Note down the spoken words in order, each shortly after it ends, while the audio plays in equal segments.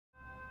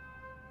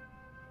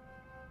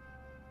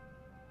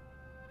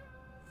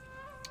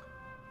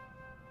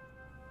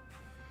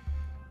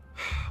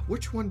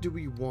Which one do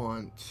we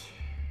want?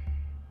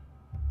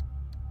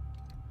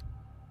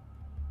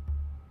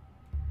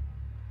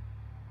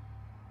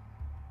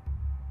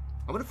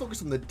 I'm gonna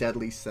focus on the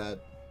deadly set.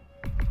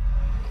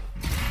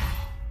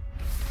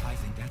 I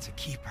think that's a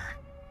keeper.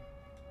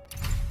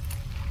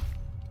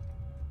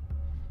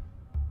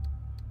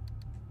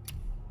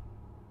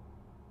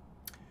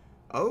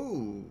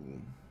 Oh,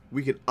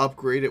 we could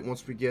upgrade it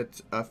once we get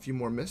a few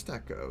more mist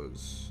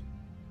echoes.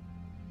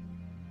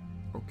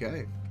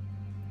 Okay.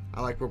 I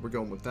like where we're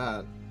going with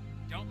that.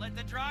 Don't let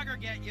the Draugr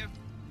get you.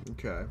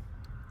 Okay.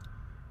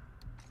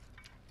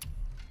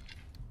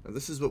 Now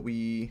this is what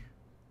we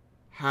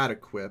had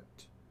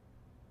equipped.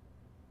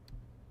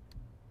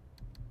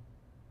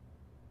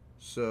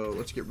 So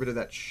let's get rid of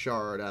that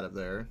shard out of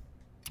there.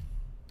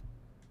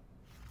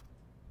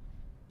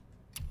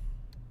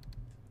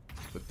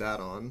 Put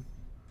that on.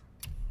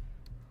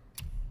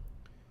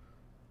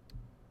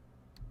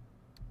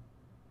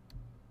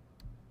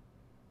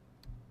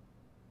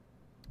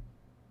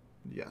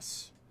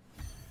 Yes.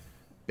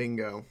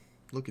 Bingo.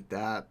 Look at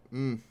that.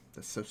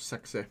 That's so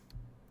sexy.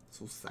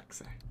 So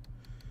sexy.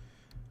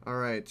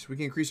 Alright, we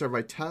can increase our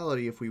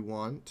vitality if we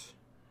want.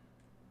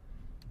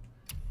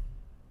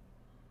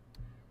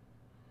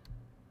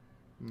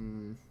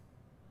 I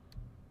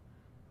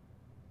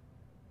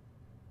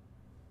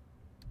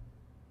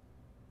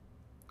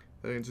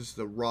think it's just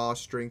the raw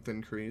strength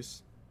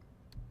increase.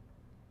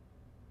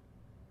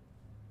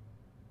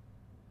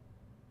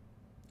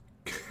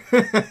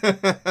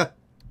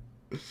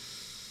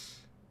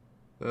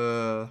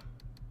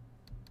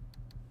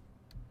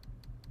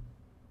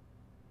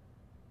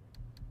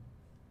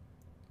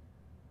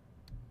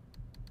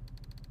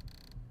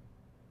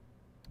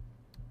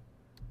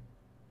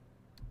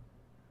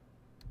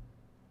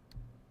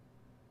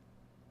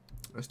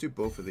 Let's do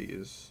both of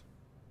these.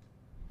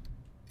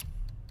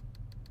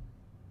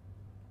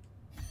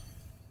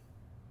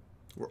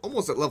 We're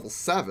almost at level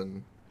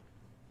 7.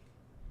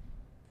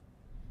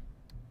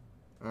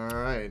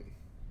 Alright.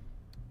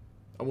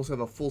 Almost have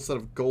a full set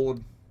of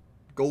gold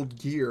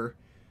gear.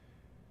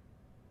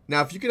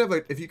 Now if you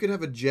could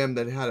have a gem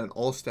that had an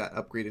all stat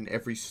upgrade in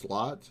every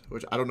slot,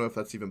 which I don't know if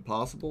that's even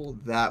possible,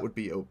 that would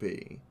be OP.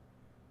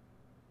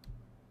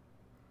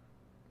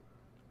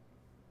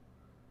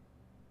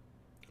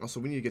 Also,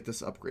 we need to get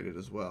this upgraded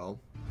as well.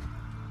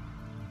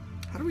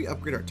 How do we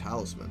upgrade our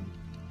talisman?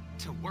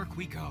 To work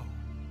we go.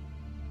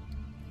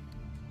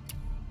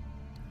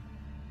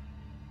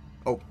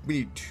 Oh, we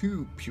need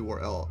 2 pure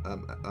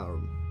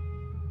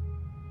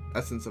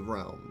Essence of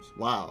Realms.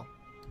 Wow.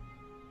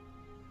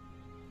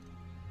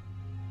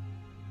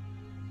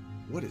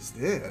 What is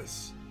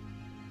this?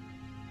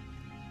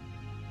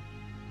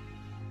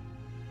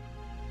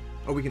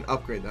 Oh, we can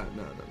upgrade that.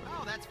 No.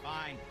 Oh, that's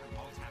fine. I'm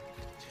always happy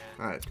to chat.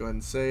 Alright, let's go ahead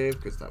and save,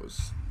 because that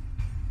was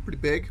pretty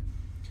big.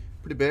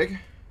 Pretty big.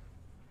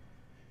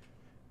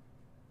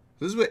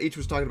 This is what H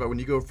was talking about when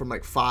you go from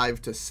like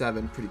 5 to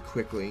 7 pretty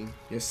quickly.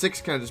 Yeah,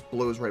 6 kind of just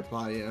blows right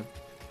by you.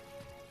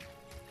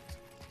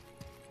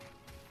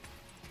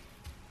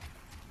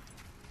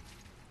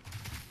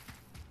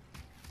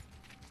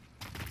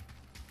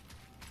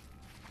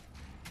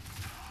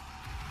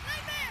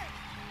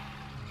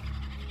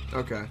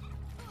 Okay.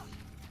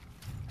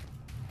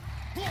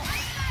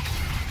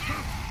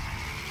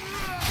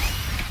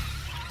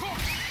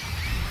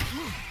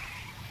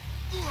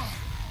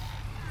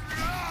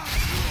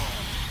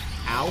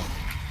 Ow.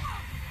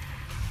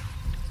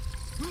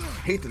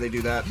 Hate that they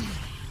do that.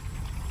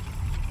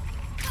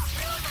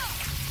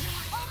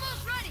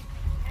 Almost ready.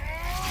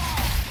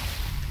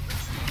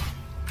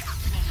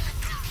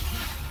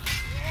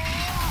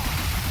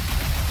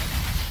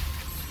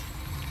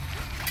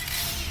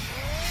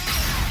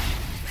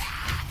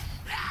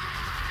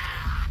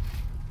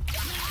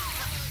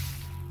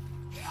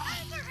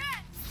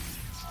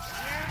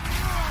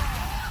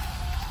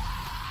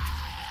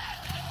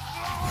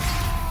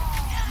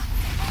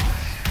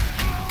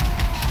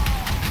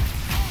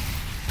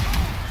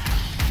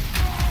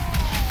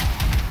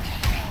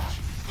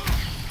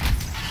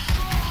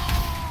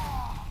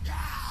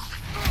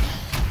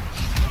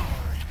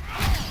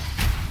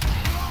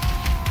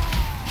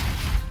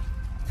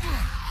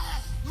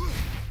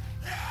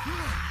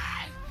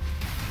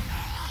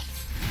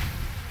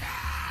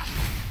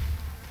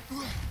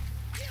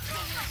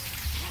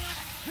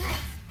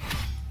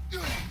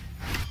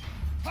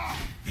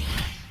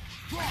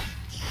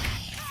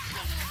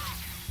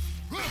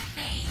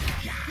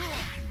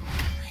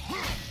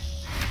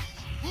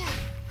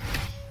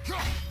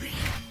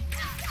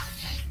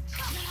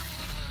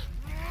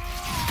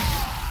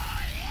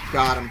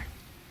 Got him.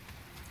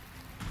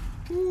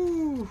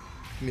 Ooh,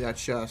 give me that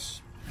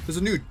chest. There's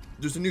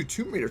a new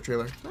Tomb Raider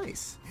trailer.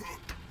 Nice.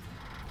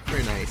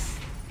 Very nice.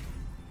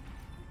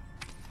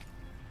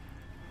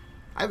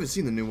 I haven't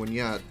seen the new one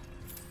yet.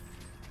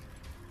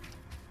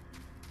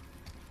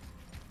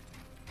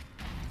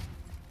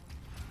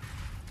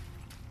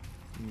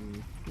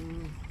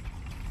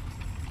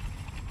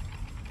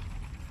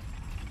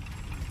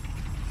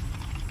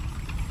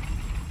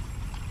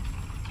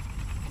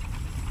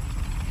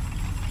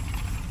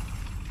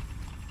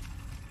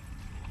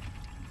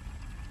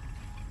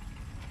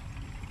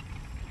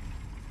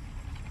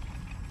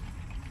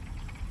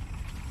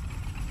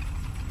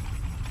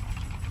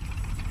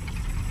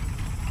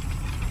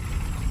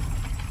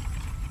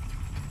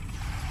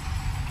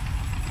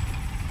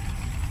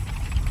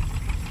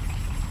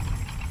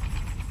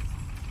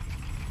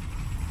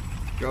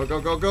 Go,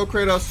 go, go, go,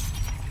 Kratos.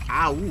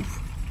 Ow.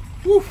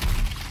 Oof.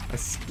 Woof. I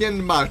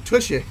skinned my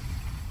tushy.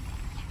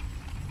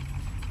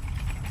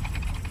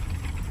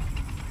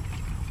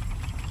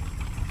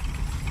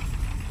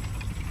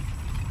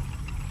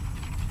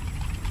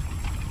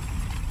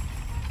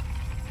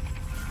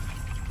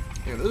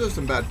 Yeah, those are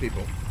some bad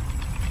people.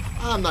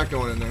 I'm not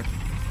going in there.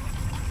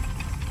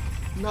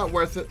 Not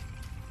worth it.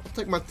 I'll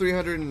take my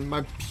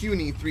my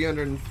puny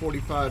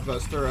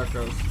 345 stir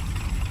echoes.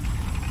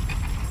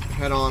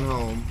 Head on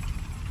home.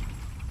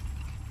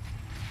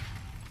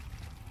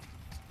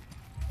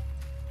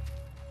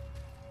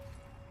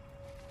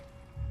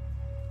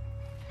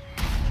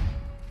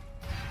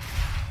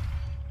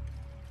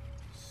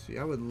 See,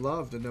 I would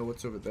love to know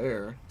what's over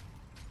there.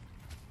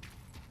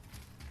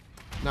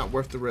 Not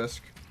worth the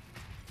risk.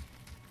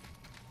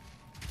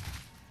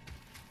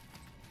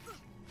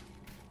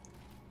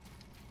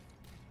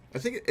 I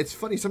think it's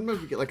funny,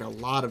 sometimes we get like a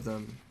lot of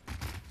them.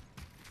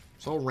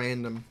 It's all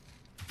random.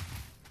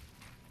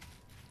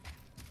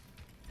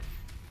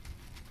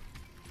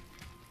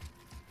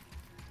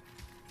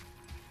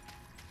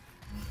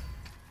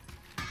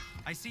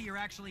 I see you're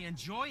actually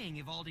enjoying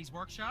Ivaldi's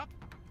workshop.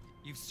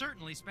 You've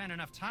certainly spent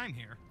enough time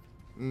here.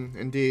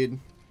 Indeed.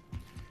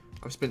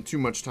 I've spent too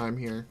much time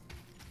here.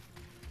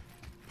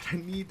 But I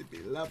need to be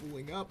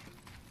leveling up.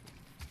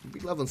 I'll be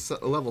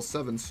level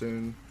 7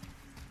 soon.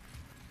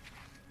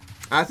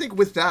 I think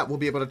with that, we'll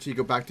be able to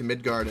go back to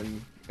Midgard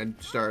and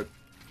start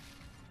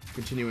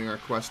continuing our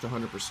quest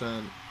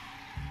 100%.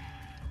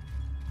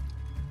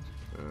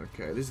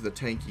 Okay, these are the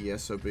tanky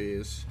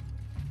SOBs.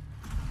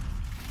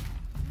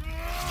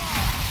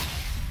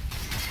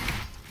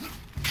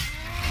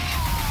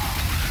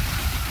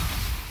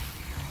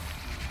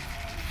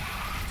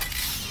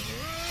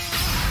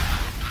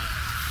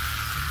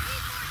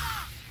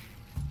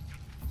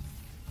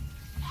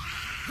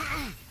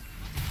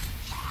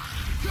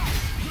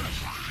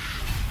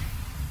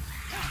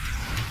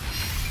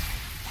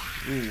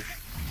 Ooh.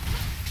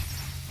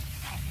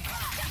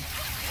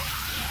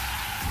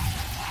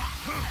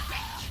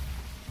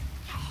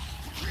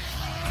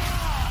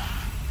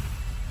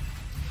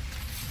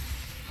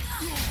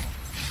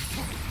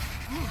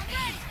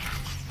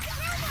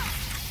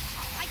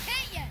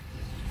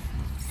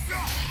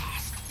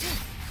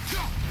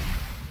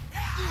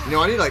 You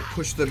know, I need to like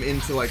push them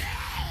into like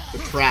the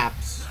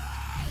traps.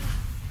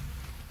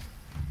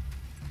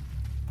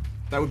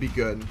 That would be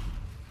good.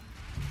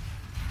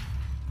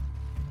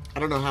 I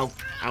don't know how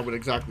I would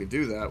exactly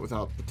do that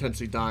without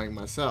potentially dying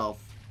myself.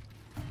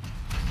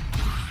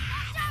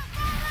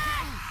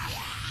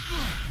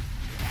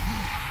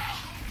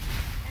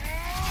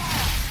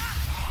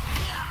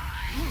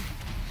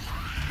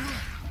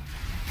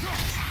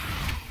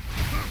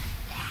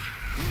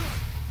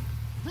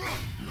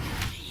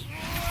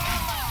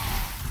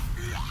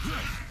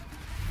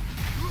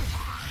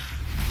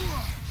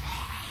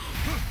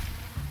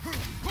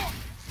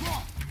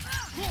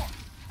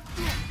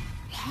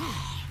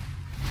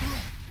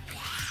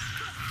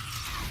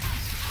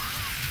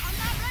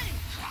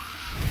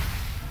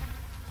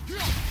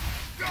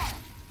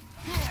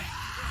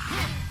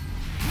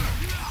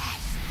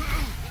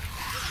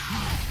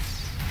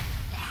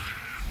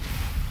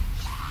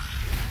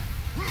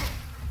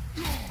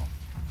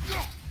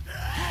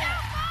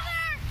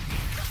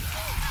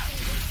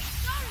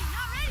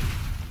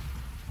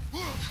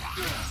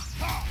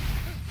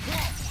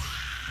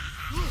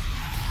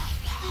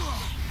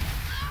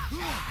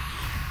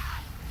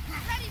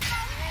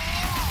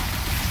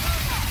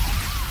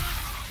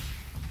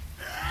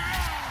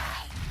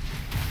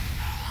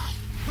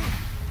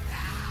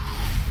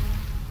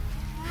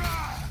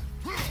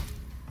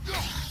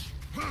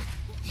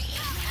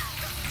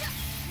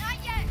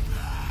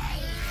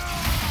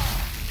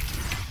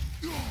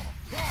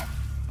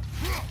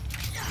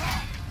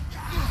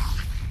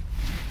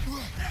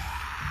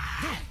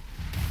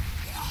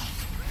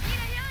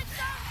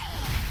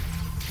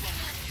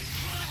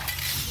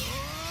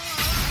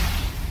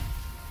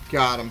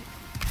 Got him.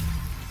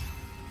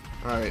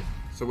 Alright.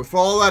 So with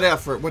all that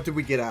effort, what did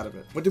we get out of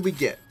it? What did we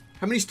get?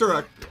 How many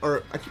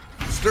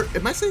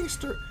am I saying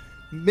stir?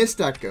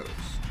 Mist echoes.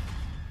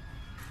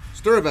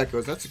 Stir of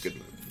echoes, that's a good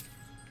move.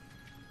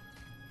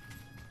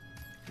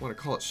 I want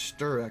to call it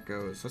stir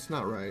echoes. That's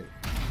not right.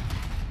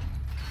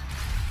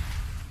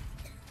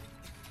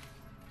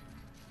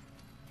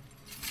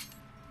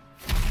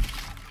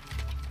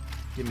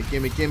 Gimme,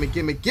 gimme, gimme,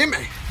 gimme,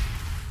 gimme!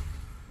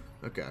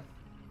 Okay.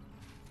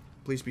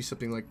 Please be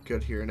something like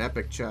good here. An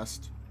epic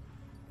chest.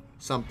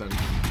 Something.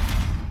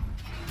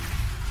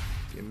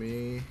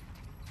 Gimme.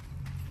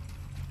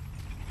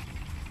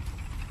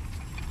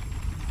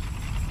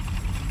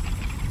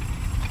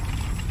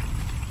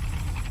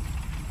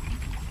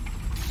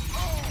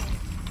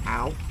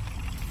 Ow.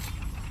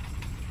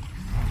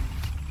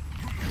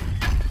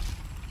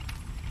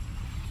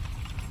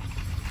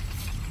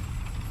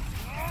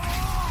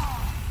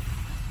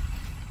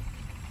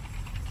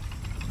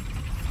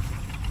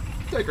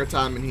 Take our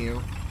time and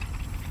heal.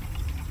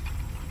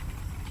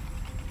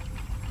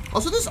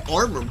 Also, this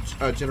armor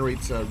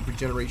generates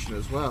regeneration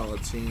as well,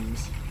 it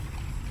seems.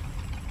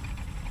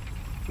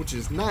 Which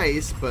is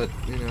nice, but,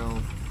 you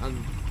know, I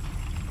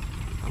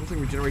don't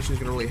think regeneration is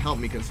going to really help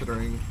me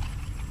considering...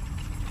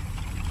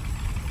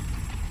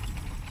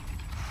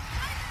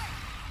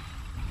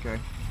 Okay,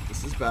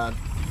 this is bad.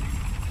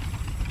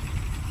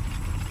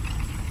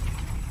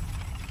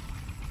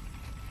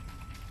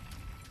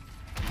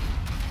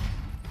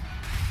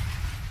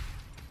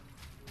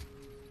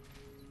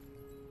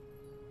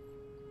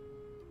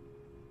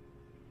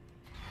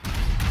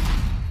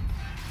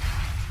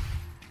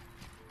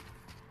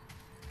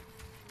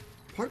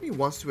 Part of me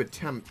wants to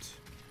attempt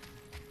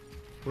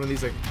one of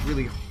these like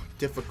really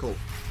difficult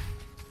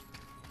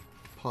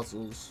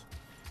puzzles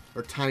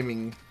or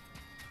timing.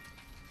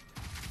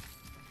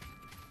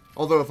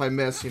 Although if I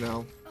miss, you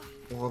know,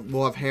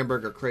 we'll have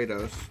Hamburger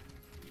Kratos.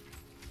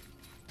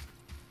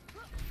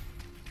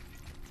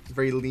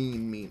 Very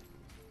lean meat.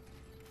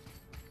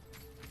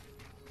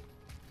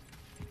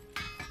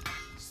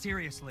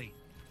 Seriously,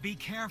 be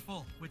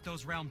careful with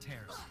those realm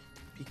tears.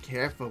 Be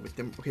careful with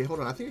them. Okay,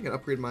 hold on. I think I can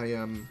upgrade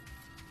my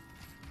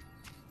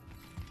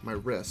my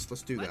wrist.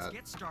 Let's do that. Let's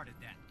get started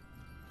then.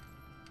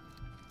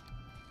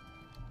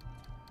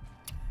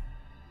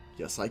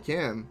 Yes, I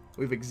can.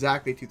 We have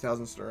exactly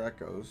 2,000 star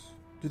echoes.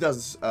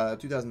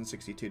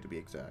 2062 to be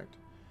exact.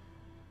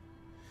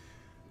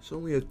 It's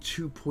only a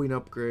 2-point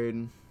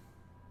upgrade.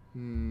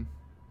 I'm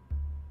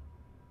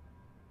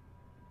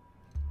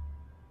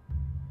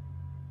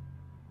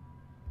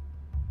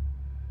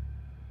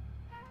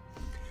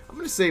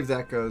gonna save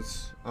that,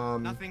 guys.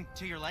 Nothing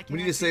to your liking.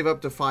 We need to save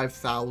up to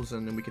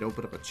 5,000 and we can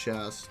open up a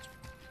chest.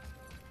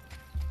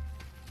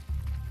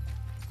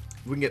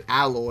 If we can get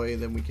alloy,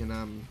 then we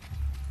can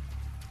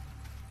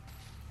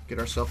get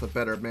ourselves a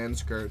better man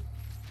skirt.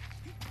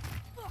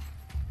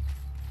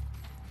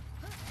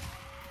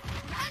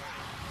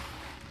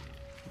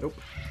 Nope.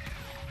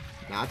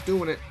 Not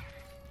doing it.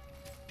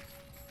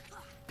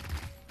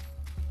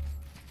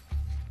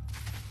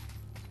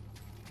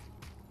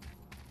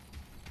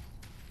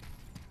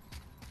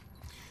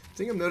 The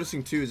thing I'm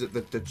noticing too is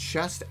that the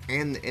chest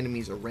and the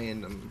enemies are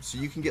random. So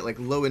you can get like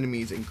low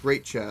enemies and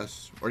great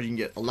chests, or you can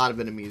get a lot of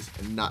enemies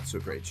and not so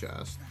great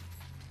chests.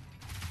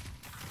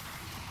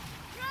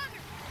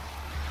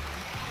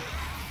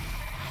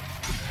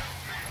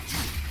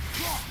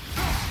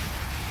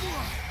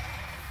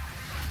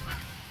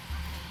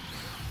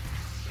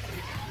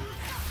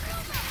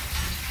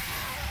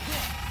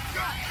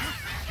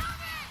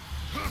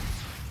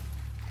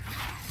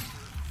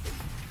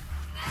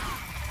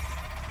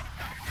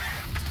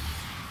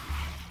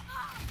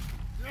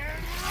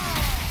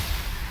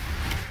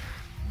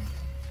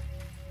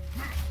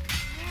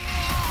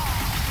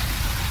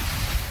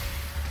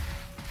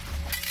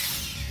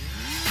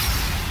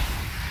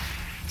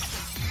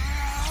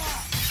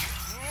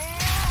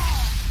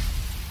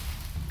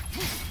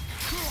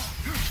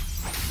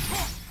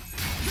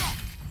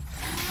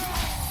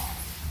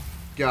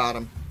 Got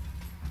him.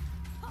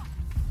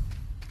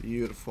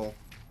 Beautiful.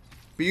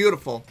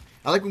 Beautiful.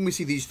 I like when we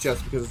see these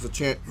chests because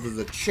there's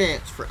a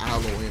chance for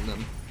alloy in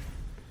them.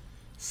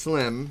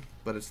 Slim,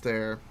 but it's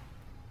there.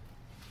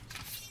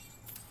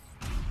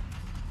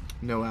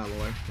 No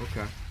alloy.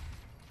 Okay.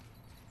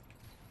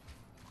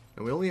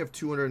 And we only have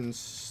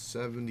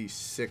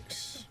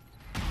 276.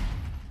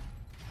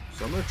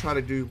 So I'm going to try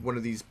to do one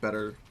of these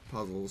better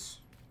puzzles.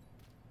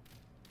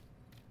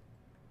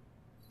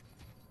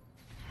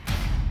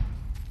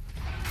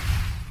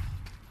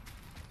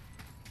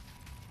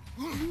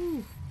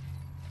 Ooh.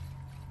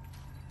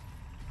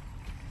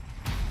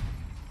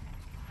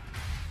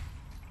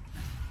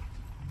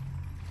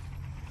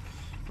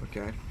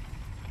 Okay.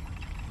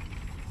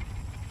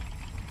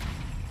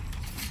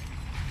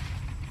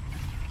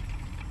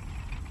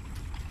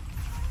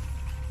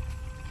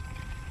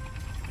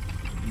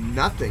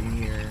 Nothing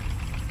here.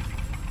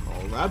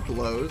 Oh, that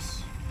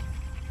blows.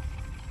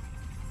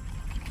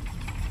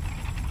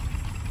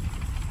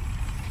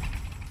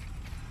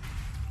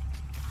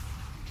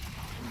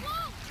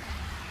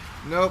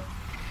 Nope.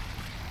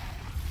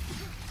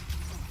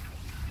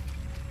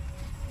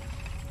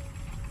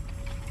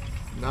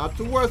 Not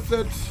worth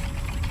it.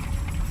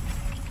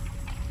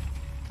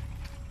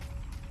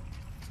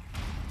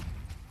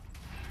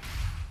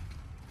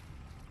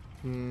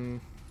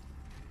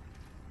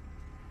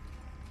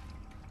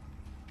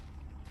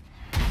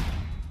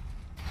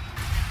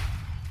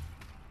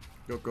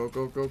 Go, go,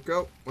 go, go,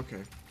 go.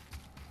 Okay.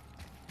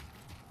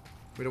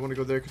 We don't want to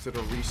go there because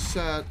it'll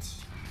reset.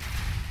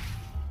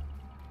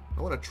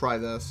 I want to try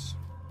this.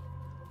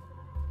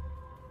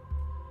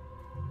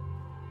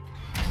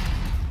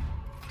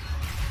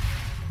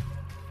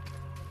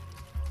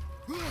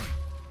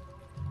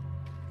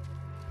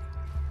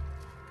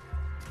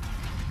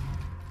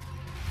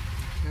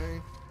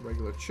 Okay,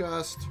 regular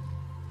chest.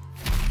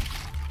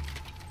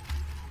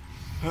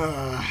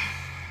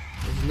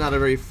 This is not a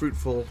very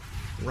fruitful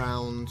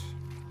round.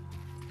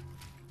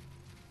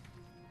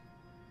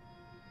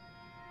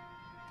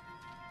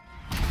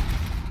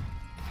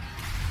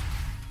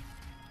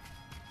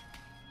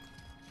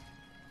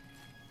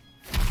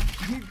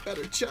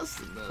 better chest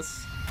than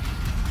this.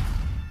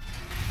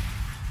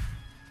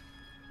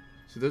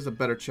 So there's a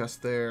better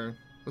chest there.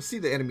 Let's see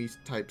the enemy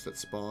types that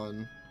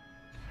spawn.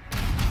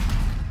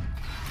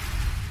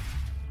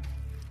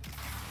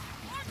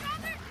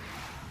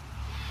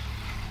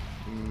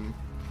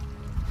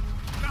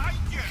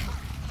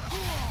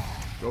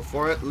 Go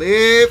for it.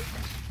 Leave!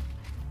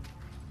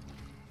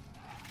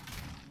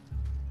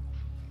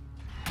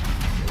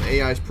 The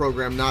AI is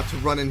programmed not to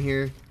run in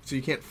here, so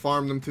you can't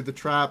farm them through the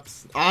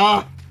traps.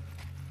 Ah!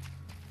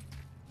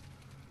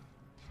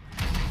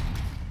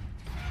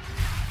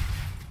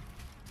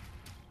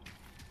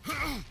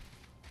 I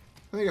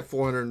think at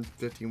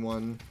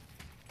 451.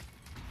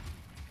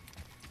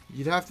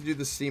 You'd have to do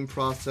the same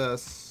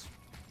process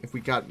if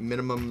we got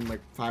minimum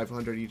like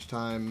 500 each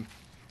time.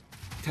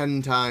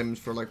 10 times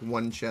for like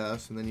one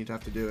chest, and then you'd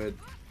have to do it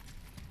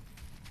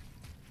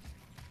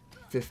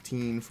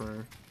 15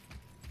 for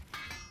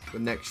the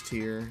next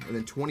tier, and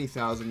then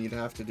 20,000 you'd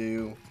have to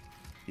do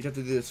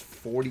this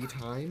 40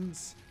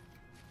 times.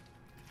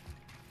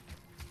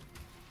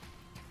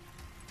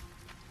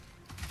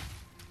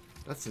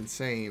 That's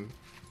insane.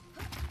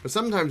 But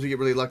sometimes we get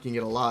really lucky and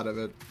get a lot of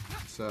it,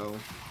 so.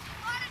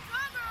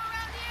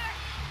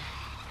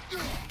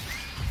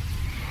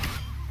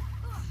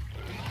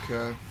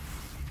 Okay.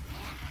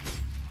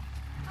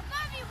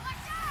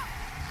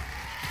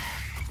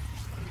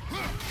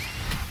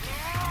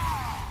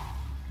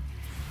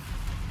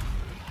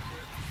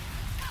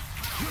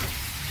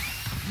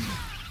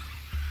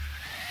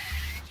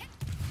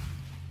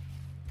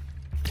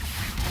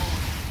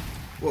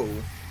 Whoa.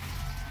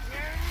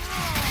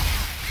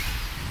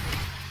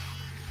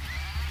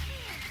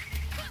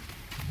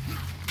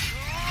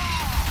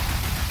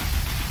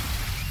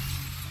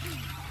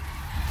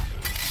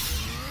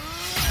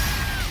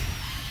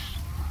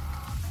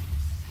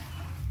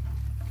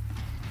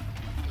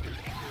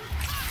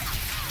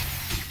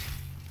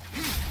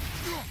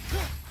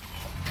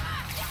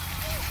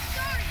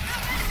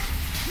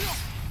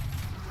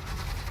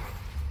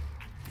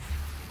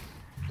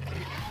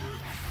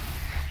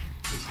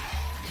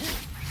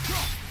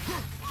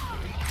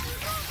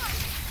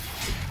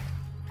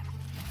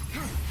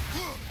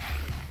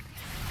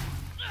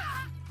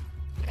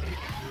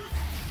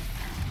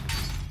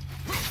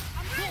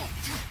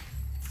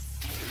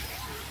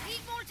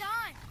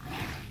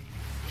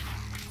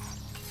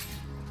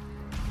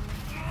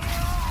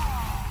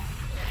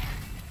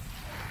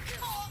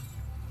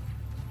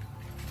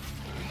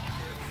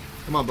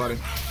 Come on, buddy.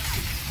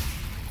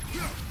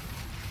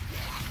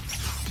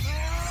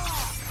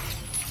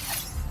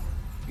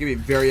 You can be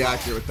very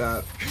accurate with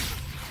that.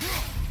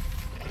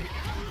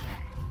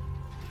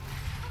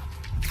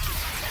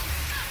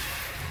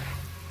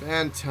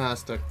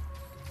 Fantastic.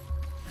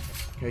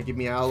 Okay, give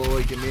me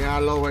alloy, give me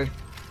alloy.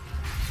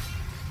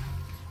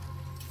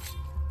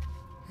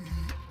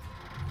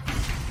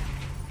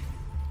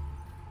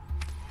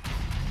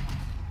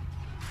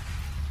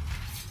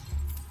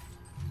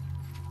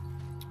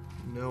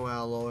 No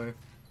alloy.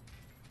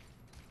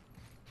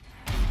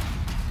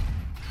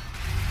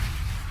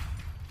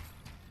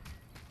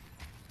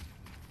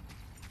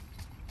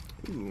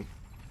 Ooh.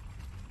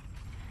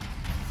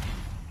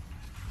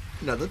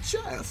 Another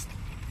chest.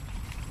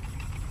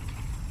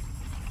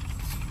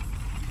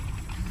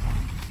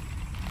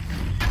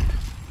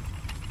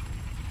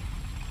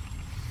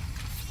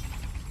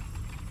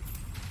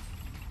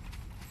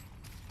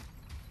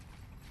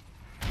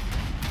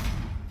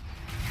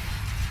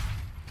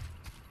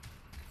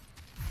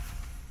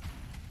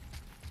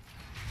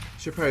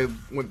 Should probably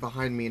went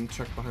behind me and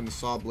checked behind the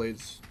saw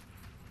blades.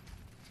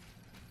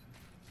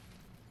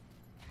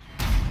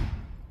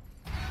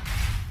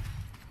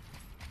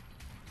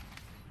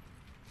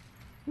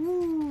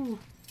 Woo.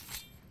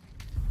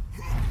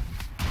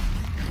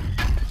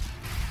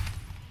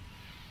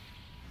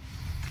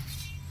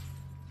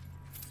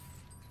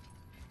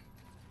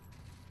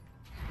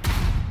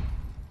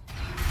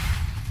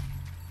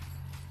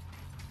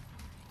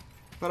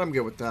 But I'm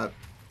good with that.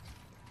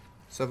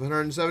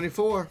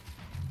 774.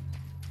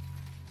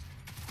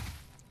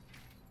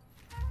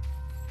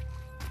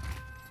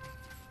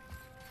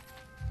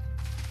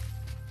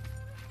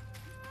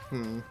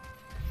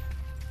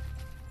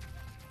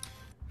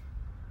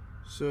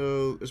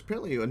 So, there's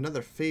apparently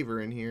another favor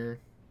in here.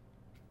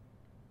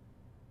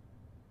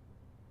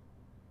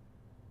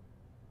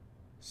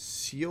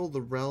 Seal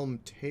the Realm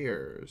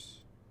Tears.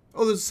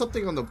 Oh, there's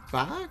something on the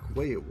back?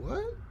 Wait,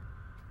 what?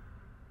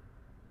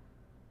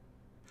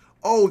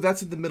 Oh,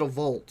 that's in the middle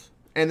vault.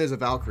 And there's a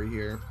Valkyrie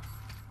here.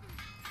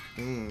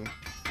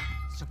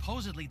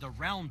 Supposedly the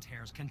Realm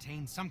Tears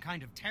contain some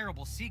kind of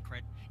terrible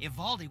secret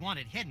Ivaldi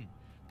wanted hidden.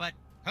 But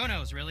who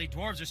knows, really?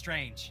 Dwarves are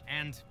strange.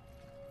 And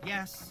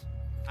yes,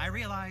 I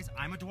realize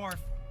I'm a dwarf.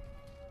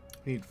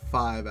 Need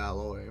 5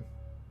 alloy.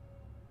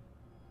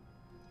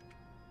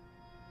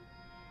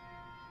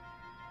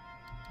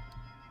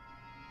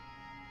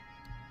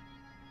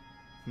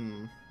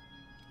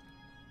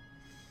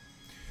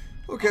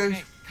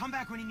 Okay. Come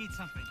back when you need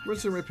something.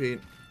 Rinse and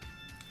repeat.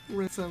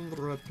 Rinse and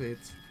repeat.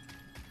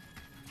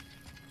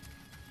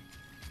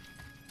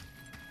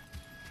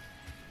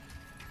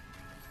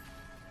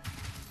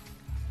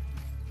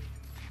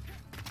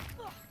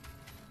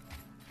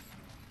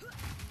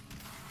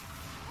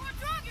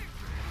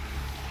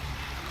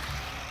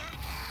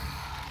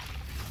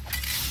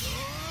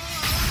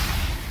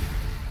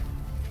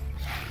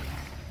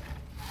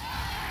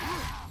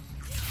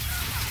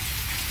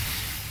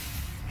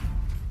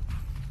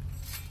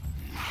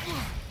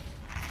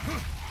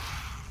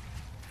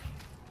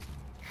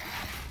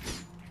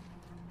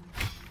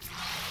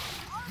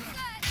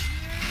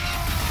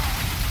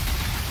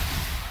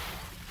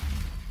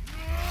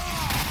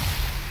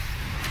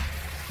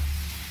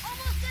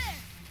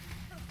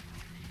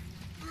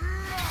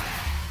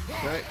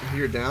 Alright,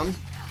 you're down.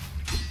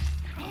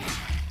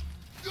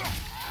 Okay,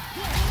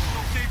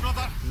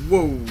 brother.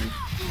 Whoa.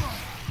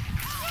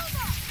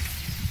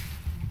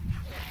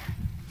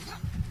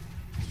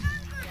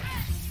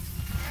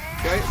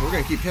 Okay, we're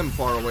gonna keep him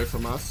far away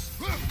from us.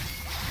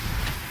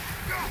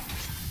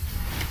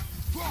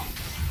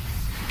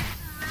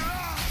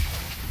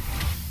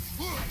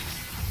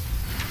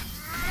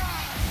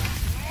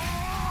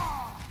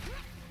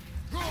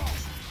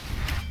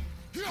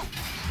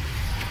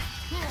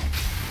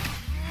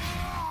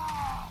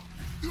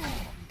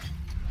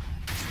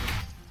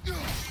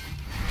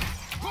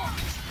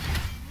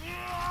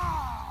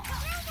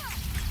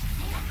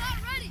 Not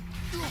ready.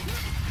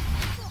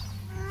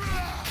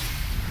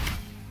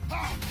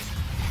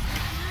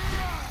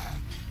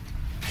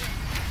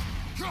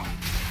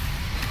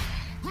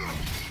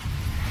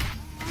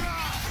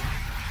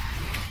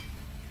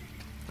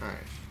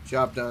 Alright,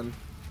 job done.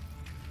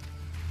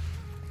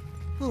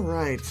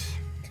 Alright.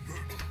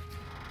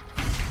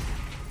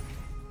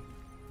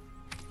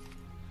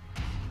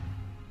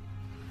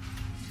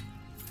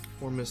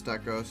 Four missed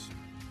echoes.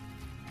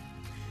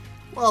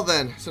 Well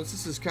then, since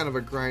this is kind of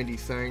a grindy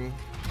thing,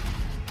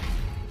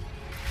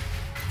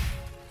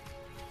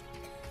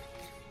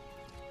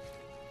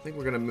 I think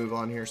we're gonna move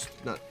on here.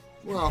 Not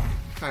well,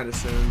 kind of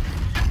soon.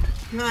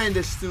 Kind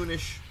of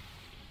soonish.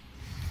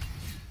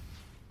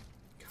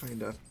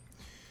 Kinda.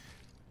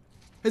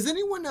 Has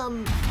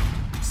anyone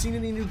seen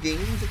any new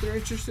games that they're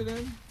interested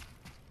in?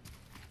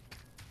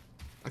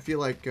 I feel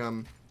like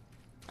I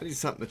need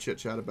something to chit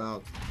chat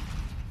about.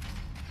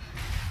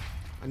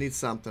 I need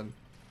something.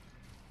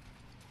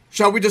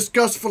 Shall we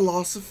discuss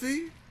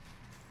philosophy?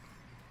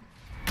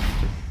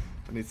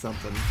 I need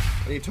something.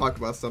 I need to talk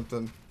about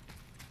something.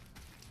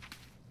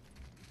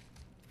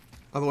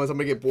 Otherwise, I'm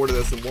gonna get bored of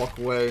this and walk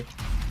away.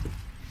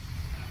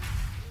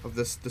 Of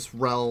this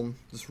realm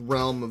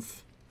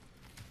of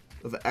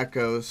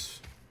echoes.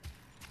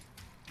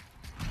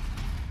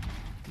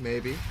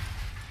 Maybe.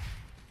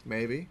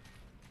 Maybe.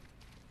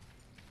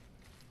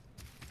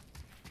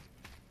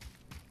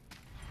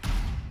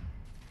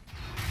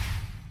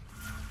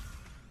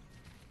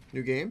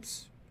 New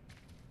games?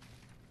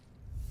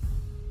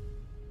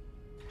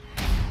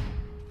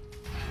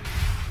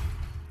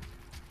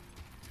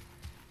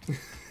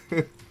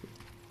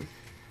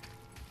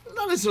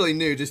 Not necessarily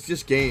new,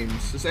 just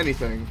games. Just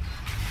anything.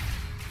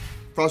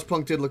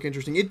 Frostpunk did look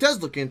interesting. It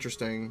does look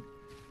interesting.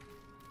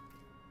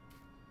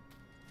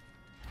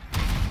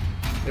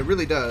 It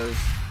really does.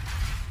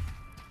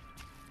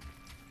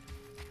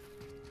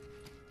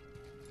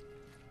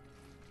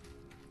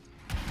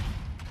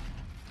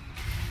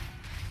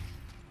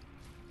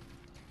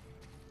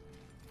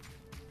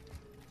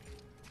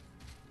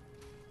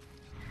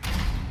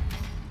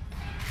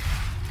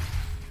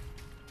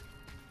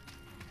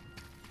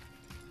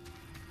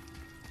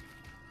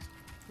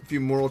 A few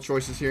moral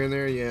choices here and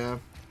there, yeah.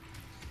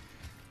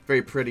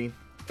 Very pretty.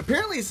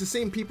 Apparently it's the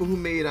same people who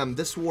made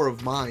This War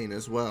of Mine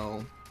as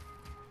well.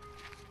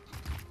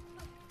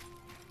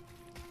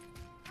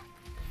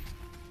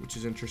 Which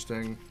is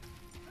interesting.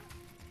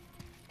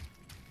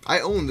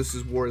 I own This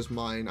Is War Is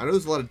Mine. I know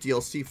there's a lot of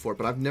DLC for it,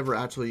 but I've never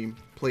actually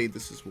played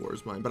This Is War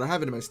Is Mine. But I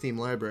have it in my Steam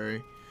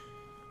library.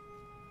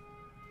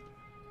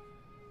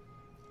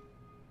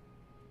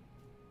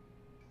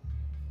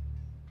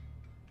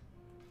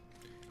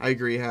 I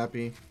agree,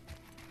 Happy.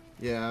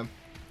 Yeah.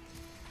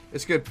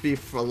 It's gonna be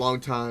for a long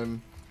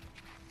time.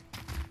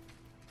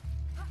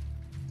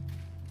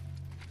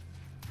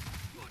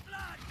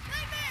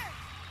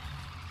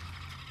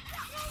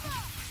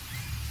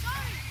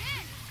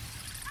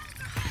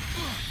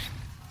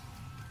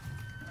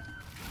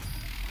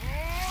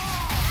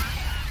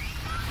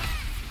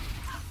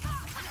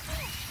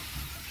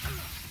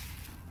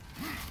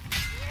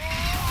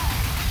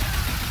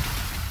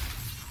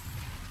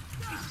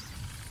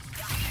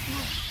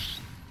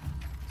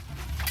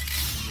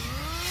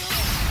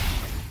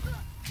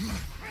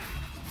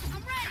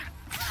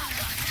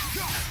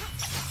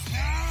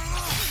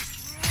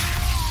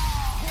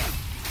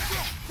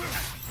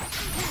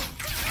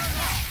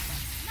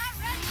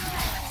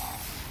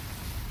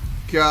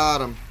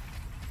 Got him.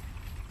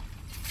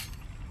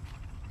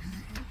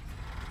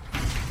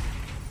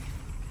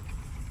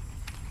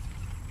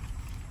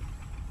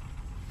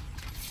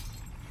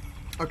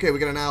 Okay, we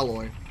got an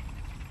alloy.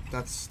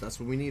 That's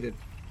what we needed.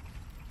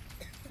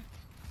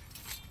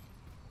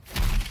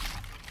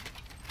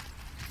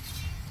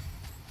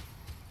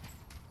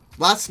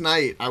 Last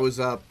night I was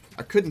up.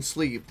 I couldn't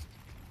sleep,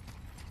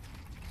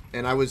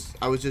 and I was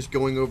just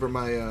going over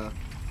my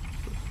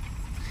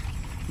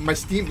my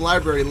Steam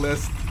library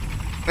list.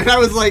 And I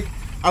was like,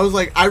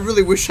 I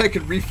really wish I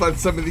could refund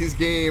some of these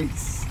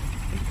games.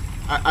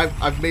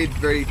 I've made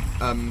very,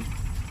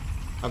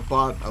 I've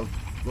bought a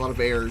lot of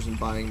errors in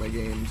buying my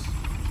games.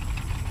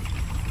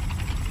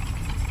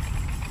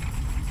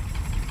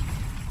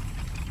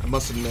 I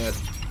must admit.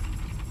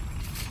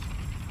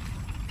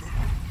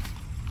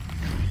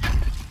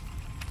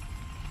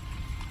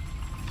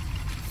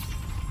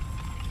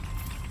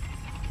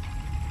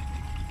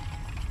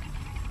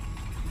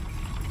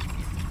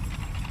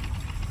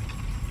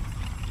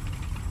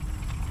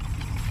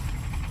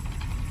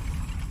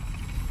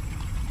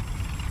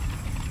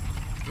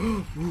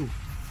 Ooh.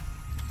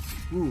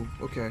 Ooh,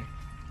 okay.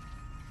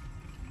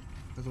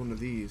 Another one of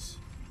these.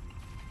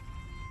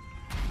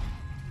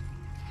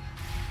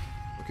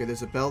 Okay,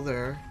 there's a bell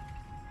there.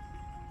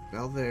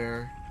 Bell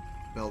there.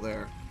 Bell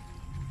there.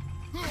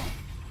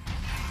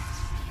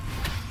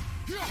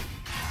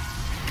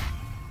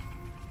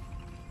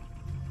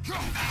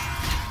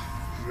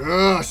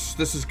 Yes!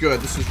 This is good.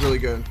 This is really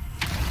good.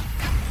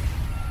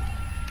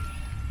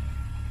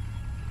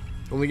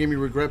 Only gave me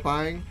regret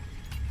buying?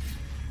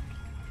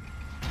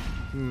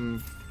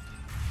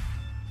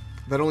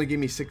 That only gave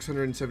me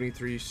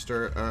 673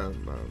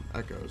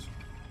 echoes.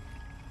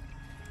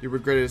 You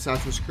regretted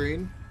Assassin's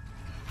Creed?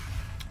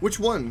 Which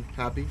one,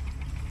 Happy?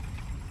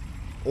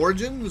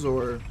 Origins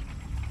or...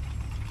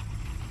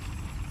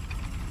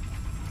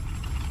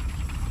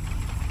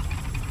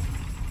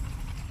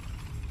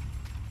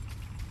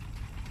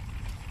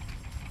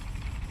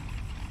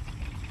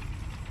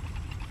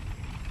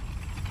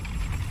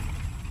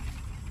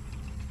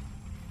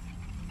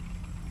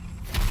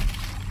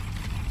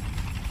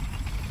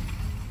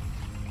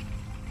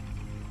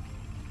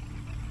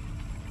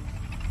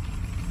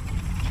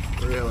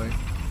 Really?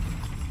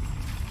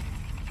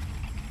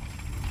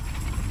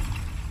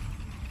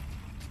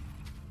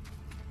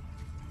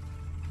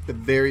 The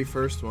very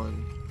first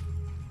one.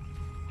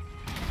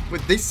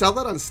 Wait, they sell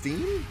that on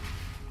Steam?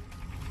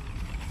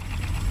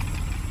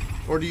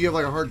 Or do you have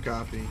like a hard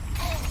copy?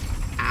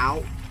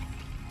 Ow.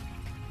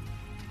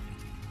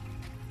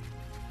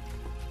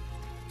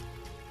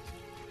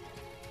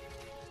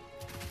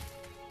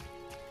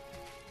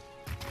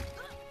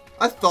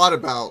 I thought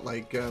about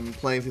like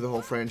playing through the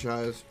whole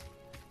franchise.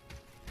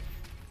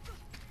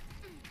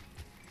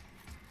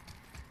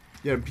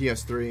 Yeah,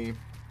 PS3.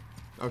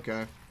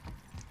 Okay.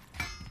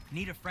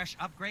 Need a fresh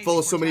upgrade Full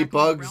of so before many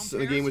tackling bugs,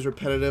 realm and the game was tears?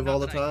 repetitive Not all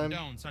the that I time.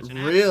 condone such an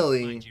attitude,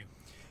 Really? mind you.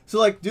 So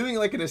like doing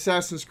like an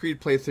Assassin's Creed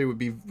playthrough would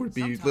be a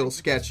Sometimes little the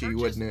sketchy,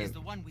 purchase wouldn't is it?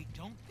 the one we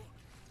don't pick.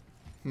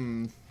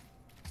 Hmm.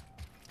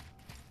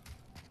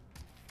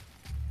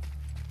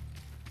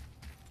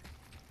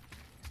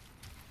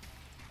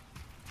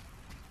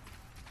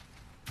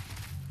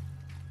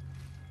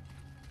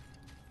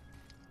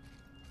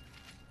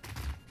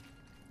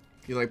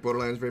 You like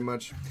Borderlands very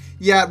much?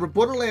 Yeah,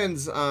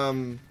 Borderlands,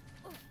 Borderlands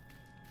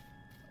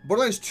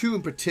 2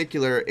 in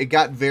particular, it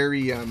got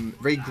very,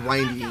 very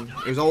grindy.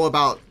 It was all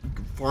about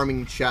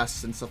farming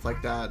chests and stuff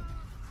like that.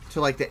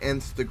 To like the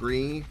nth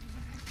degree.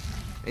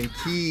 And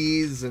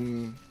keys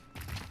and...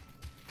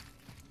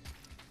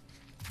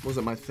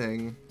 Wasn't my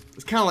thing.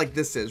 It's kind of like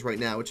this is right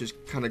now, which is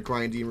kind of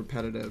grindy and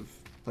repetitive.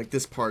 Like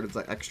this part is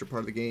like extra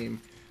part of the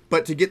game.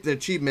 But to get the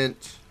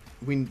achievement,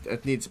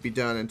 it needs to be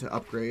done and to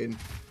upgrade.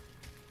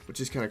 Which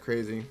is kind of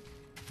crazy.